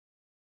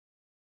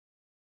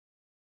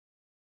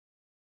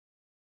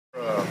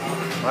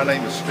My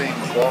name is Steve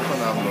McLaughlin.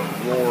 I'm the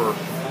Roar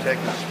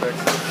Tech Inspector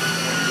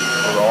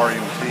for the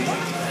RMT.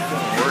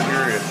 We're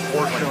here at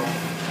Horsham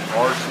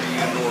RC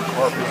Indoor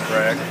Carpet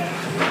Track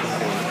for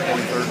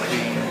the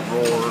 2013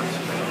 Roar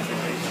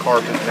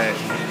Carpet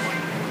Nationals.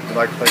 We'd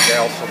like to thank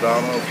Al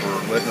Soldano for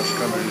letting us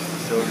come to this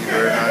facility.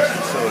 Very nice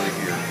facility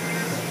here.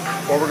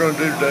 What we're going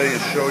to do today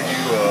is show you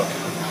a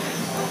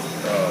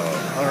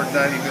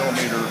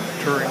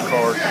 190mm touring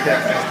car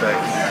tech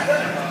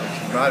inspection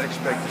you might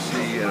expect to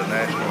see at a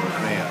national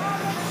event.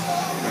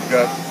 We've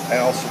got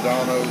Al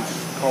Soldano's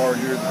car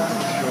here that we're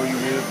going to show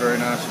you with. Very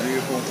nice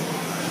vehicle.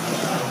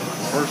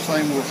 First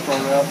thing we'll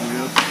start out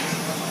with is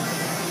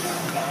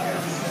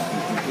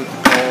we put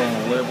the car on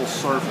a level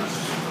surface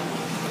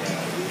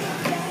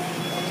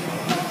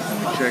and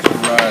we check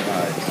the ride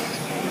height.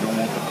 We don't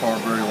want the car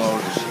very low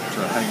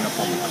to hang up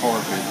on the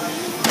carpet.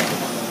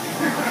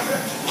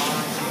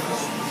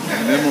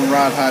 And the minimum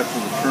ride height for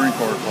the touring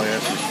car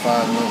class is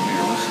 5mm.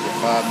 This is a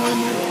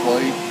 5mm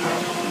plate,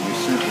 and we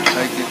simply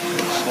take it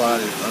and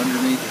slide it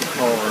underneath the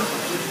car,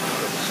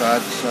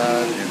 side to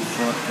side and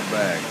front to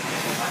back.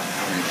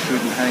 And it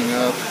shouldn't hang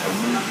up or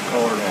move the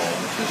car at all.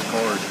 This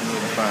car is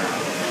doing fine.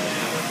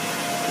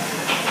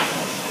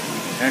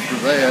 After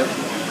that,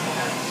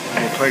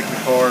 we'll take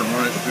the car and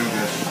run it through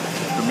this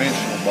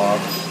dimensional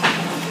box.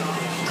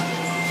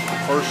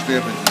 The first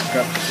step is it's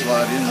got to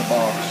slide in the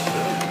box.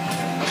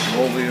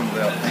 Roll in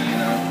without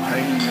hanging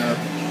up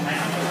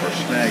or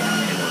snagging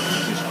anywhere.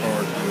 This car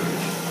is good.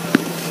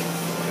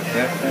 At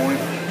that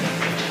point,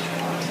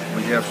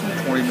 we have some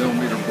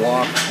 20mm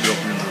blocks built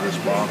into this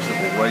box that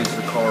will raise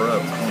the car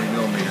up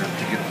 20mm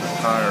to get the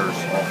tires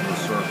off of the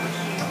surface.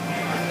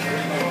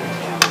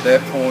 At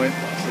that point,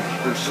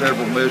 there's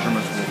several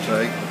measurements we'll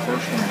take. The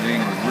first one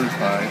being the roof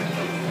height.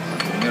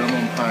 The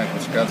minimum height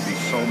has got to be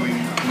so many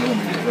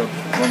millimeters up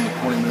from the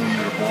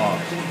 20mm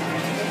block.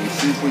 We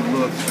simply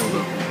look for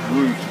the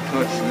roof to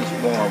touch this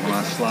bar when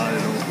I slide it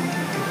over,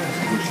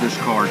 which this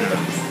car does,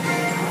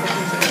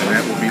 and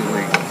that will be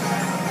legal.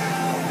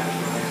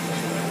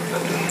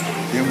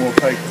 Then we'll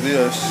take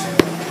this.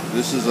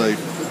 This is a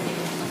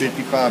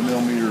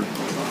 55mm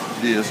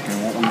disc, and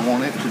what we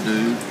want it to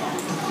do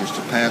is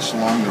to pass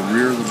along the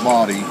rear of the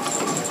body,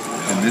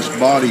 and this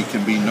body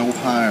can be no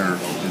higher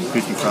than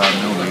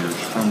 55mm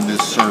from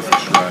this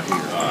surface right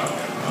here,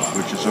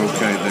 which is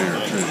okay there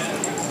too.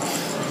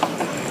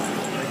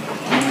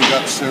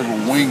 Got several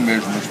wing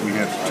measurements we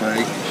have to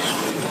take.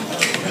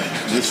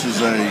 This is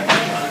a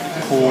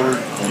cord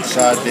and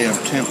side dam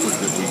template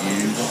that we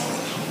use.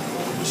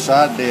 The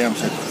side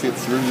dams have to fit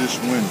through this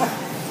window.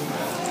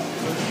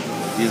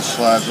 His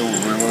slides over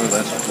real well,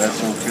 that's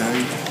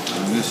okay,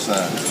 and this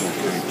side is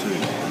okay too.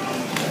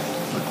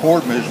 The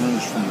cord measurement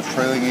is from the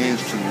trailing edge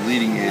to the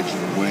leading edge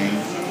of the wing.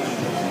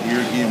 And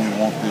here again we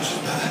want this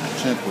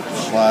template to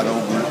slide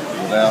over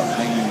without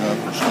hanging up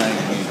or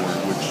snagging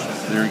anywhere, which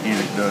there again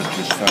it does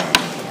just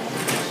fine.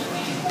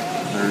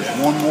 There's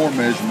one more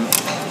measurement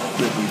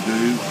that we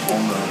do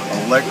on the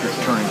electric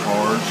touring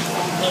cars,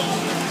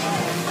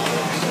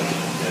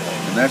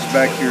 and that's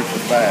back here at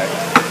the back.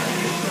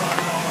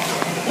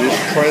 This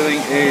trailing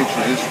edge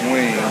of this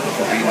wing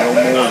will be no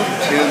more than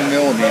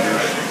 10mm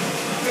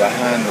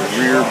behind the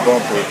rear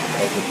bumper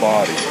of the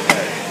body.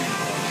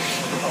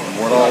 And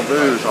what I'll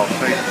do is I'll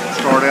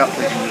start out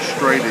taking the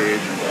straight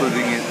edge and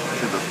putting it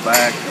to the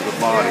back of the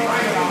body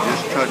and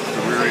just touch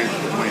the rear edge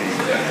of the wing.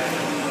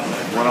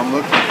 What I'm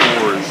looking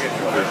for is if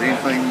there's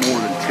anything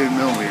more than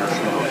 10mm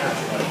from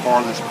the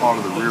farthest part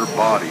of the rear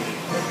body,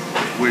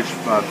 which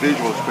by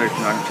visual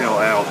inspection I can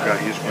tell Al's got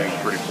his wing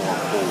pretty far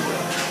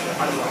forward.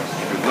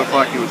 If it looked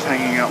like it was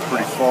hanging out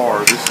pretty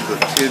far, this is a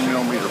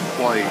 10mm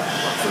plate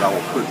that I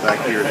will put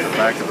back here at the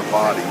back of the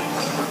body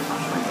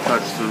and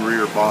touch the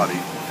rear body,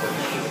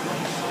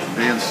 and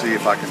then see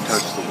if I can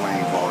touch the wing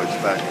while it's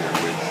back there,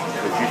 which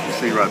as you can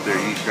see right there,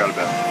 he's got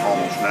about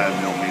almost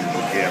 9mm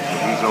of gap, so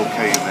he's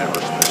okay in that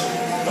respect.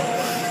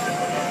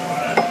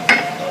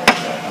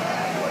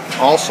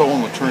 Also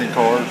on the touring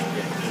cars,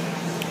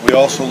 we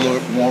also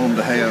want them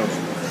to have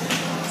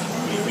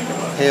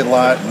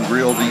headlight and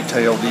grille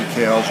detail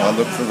decals. I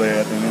look for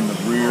that, and in the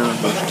rear,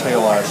 those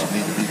taillights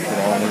need to be put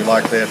on. We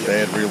like that to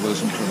add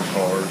realism to the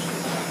cars.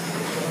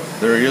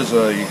 There is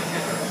a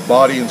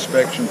body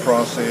inspection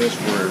process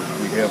where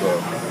we have a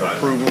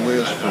approval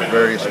list for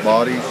various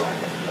bodies,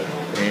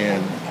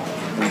 and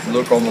we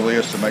look on the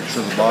list to make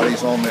sure the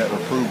body's on that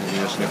approval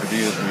list, and if it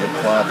is, we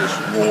apply this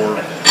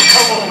Roar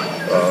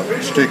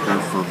sticker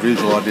for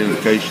visual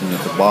identification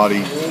that the body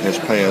has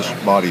passed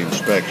body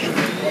inspection.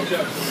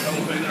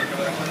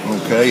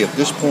 Okay, at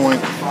this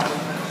point,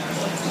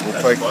 we'll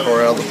take the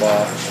car out of the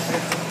box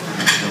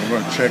and we're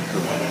going to check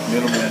the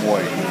minimum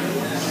weight.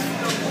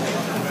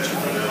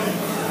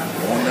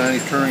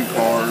 190 touring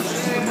cars,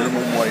 the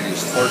minimum weight is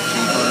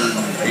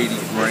 1,380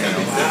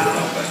 grams,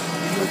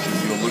 which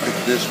if you look at it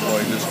this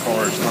way, this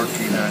car is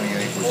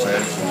 1398, which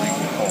that is a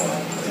legal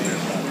car.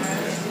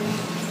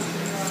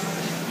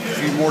 A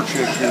few more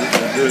checks here that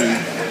we'll do.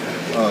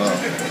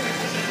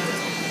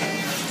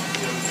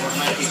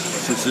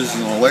 Since this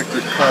is an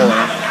electric car,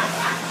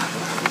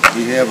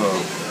 we have a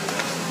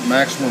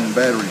maximum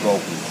battery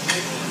voltage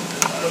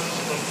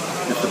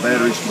if the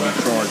batteries can be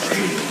charged to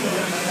it.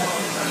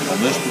 On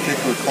this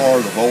particular car,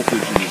 the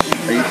voltage is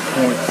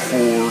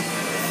 8.40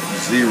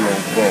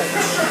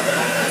 volts.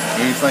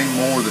 Anything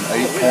more than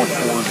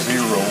 8.40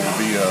 will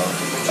be a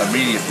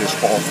immediate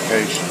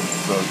disqualification.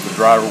 The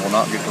driver will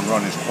not get to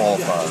run his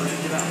qualifier.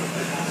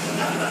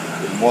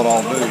 And what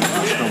I'll do,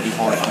 it's going to be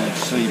hard for me to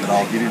see, but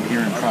I'll get in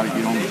here and try to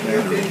get on this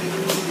battery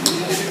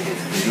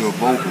and do a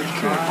voltage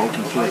check,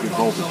 open circuit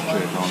voltage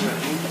check on it.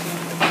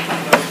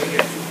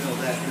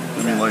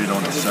 Let me lay it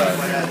on the side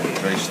here,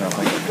 Jason. I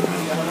think I can do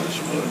this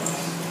way.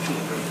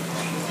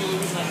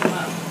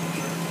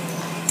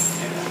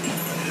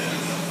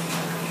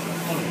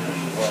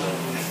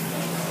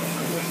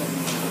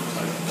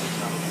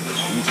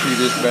 You see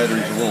this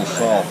battery's a little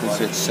soft.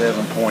 It's at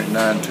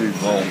 7.92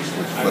 volts,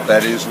 but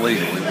that is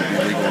legal. It would be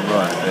legal to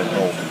run at that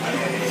voltage.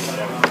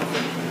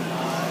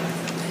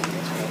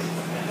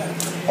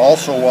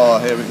 Also, while I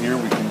have it here,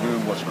 we can do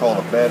what's called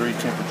a battery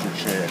temperature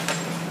check.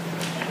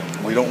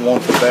 We don't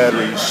want the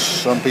batteries,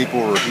 some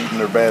people are heating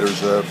their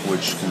batteries up,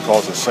 which can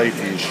cause a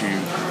safety issue.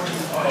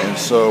 And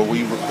so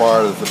we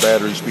require that the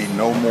batteries be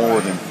no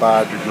more than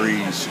 5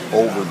 degrees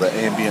over the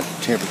ambient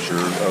temperature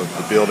of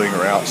the building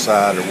or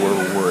outside or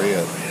wherever we're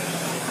at.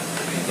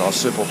 I'll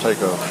simply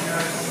take a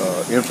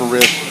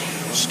infrared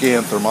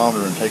scan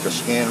thermometer and take a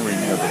scan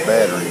reading of the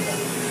battery.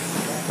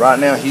 Right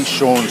now he's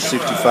showing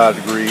 65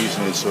 degrees,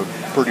 and it's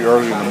pretty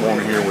early in the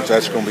morning here, which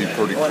that's going to be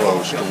pretty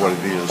close to what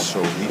it is,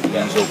 so he's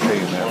okay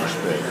in that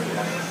respect.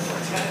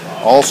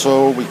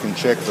 Also, we can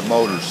check the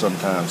motors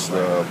sometimes.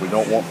 We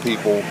don't want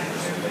people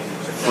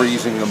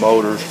freezing the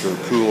motors to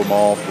cool them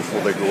off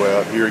before they go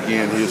out. Here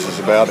again, his is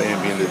about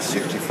ambient at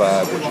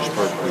 65, which is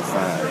perfectly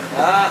fine.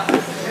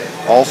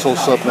 Also,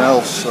 something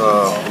else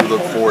we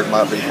look for, it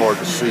might be hard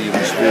to see in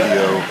this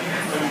video.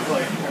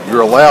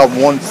 You're allowed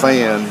one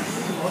fan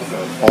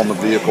on the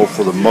vehicle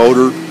for the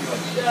motor,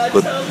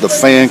 but the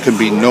fan can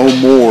be no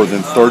more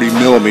than 30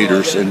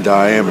 millimeters in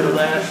diameter.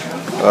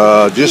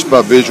 Just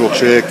by visual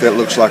check, that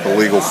looks like a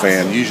legal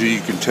fan. Usually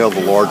you can tell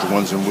the larger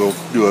ones, and we'll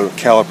do a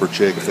caliper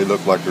check if they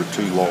look like they're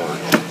too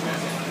large.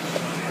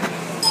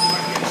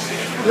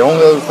 The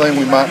only other thing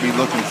we might be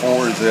looking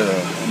for is at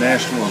a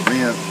national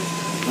event.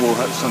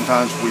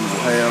 Sometimes we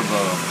will have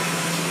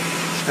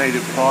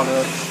stated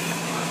products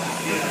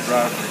that the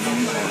driver can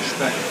use or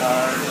spec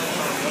tires.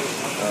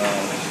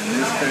 In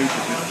this case,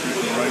 at this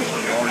particular race,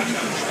 we are using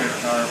a spec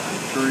tire for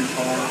the touring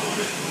car.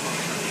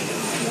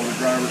 Before the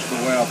drivers go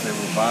out, they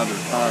will buy their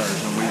tires,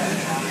 and we will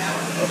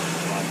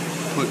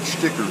put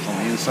stickers on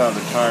the inside of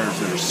the tires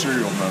that are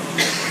serial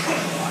numbers.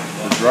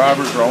 The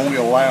drivers are only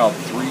allowed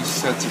 3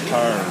 sets of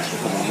tires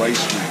for the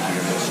race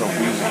weekend, so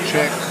we will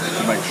check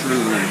to make sure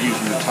they're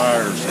using the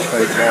tires that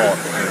they bought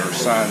that are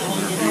assigned to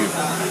their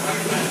vehicle.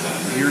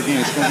 And here again,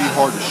 it's going to be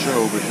hard to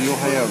show, but he'll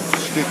have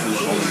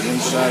stickers on the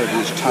inside of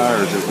his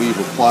tires that we've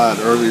applied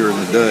earlier in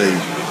the day.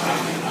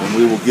 And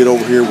we will get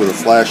over here with a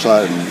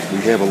flashlight, and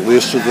we have a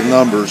list of the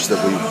numbers that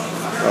we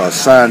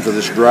assigned to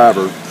this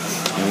driver,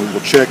 and we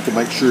will check to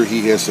make sure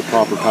he has the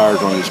proper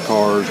tires on his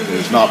cars and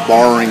is not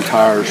borrowing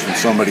tires from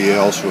somebody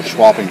else or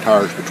swapping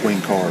tires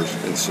between cars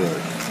and such.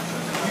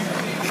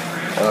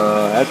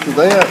 After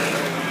that,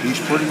 he's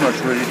pretty much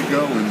ready to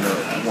go in the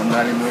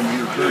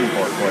 190mm touring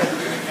car class.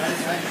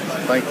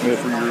 Thank you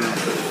for your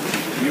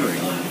viewing.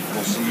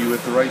 We'll see you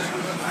at the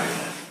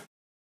races.